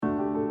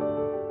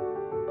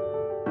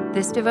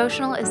This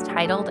devotional is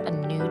titled A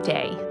New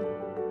Day.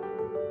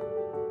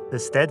 The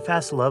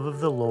steadfast love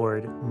of the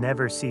Lord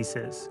never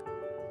ceases.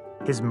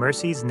 His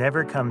mercies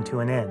never come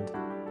to an end.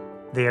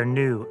 They are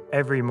new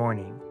every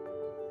morning.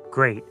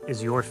 Great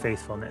is your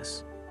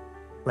faithfulness.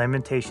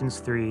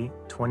 Lamentations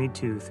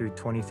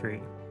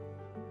 3:22-23.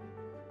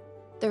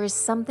 There is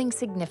something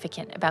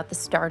significant about the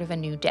start of a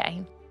new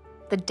day.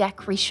 The deck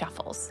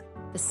reshuffles.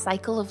 The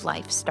cycle of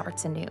life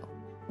starts anew.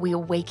 We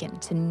awaken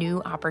to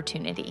new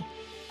opportunity.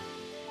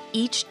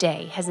 Each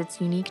day has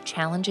its unique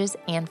challenges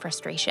and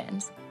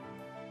frustrations.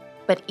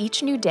 But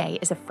each new day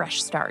is a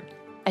fresh start,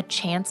 a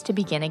chance to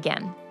begin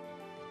again.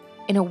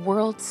 In a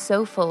world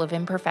so full of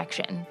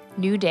imperfection,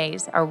 new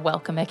days are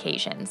welcome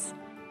occasions.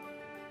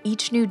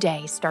 Each new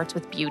day starts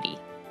with beauty,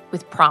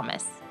 with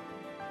promise.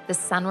 The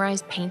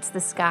sunrise paints the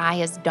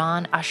sky as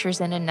dawn ushers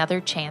in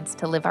another chance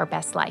to live our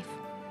best life.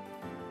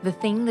 The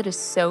thing that is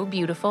so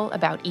beautiful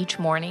about each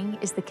morning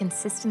is the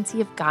consistency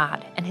of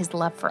God and His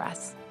love for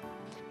us.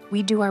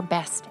 We do our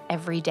best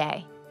every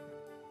day.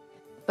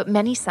 But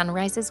many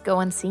sunrises go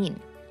unseen.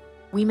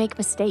 We make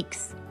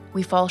mistakes,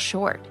 we fall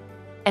short,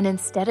 and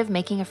instead of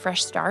making a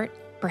fresh start,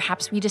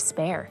 perhaps we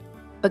despair.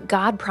 But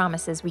God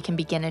promises we can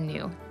begin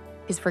anew.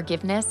 His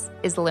forgiveness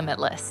is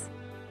limitless.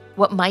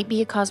 What might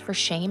be a cause for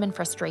shame and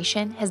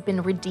frustration has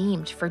been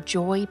redeemed for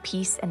joy,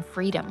 peace, and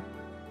freedom.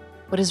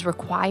 What is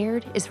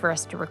required is for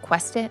us to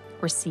request it,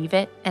 receive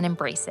it, and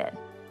embrace it.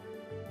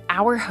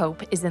 Our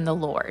hope is in the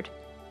Lord,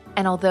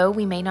 and although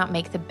we may not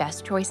make the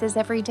best choices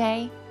every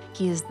day,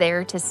 He is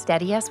there to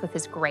steady us with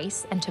His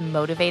grace and to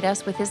motivate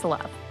us with His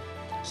love.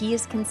 He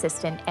is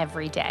consistent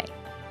every day,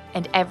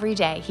 and every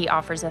day He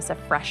offers us a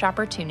fresh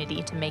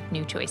opportunity to make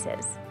new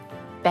choices,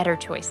 better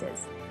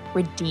choices,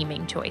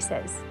 redeeming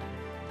choices.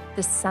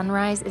 The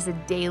sunrise is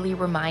a daily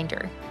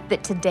reminder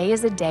that today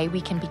is a day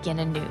we can begin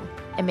anew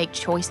and make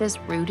choices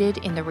rooted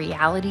in the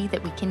reality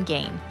that we can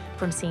gain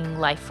from seeing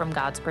life from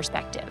God's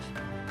perspective,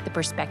 the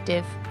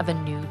perspective of a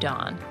new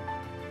dawn.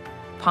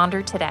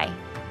 Ponder today.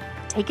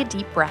 Take a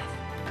deep breath.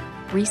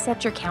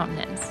 Reset your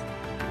countenance.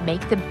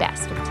 Make the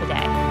best of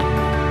today.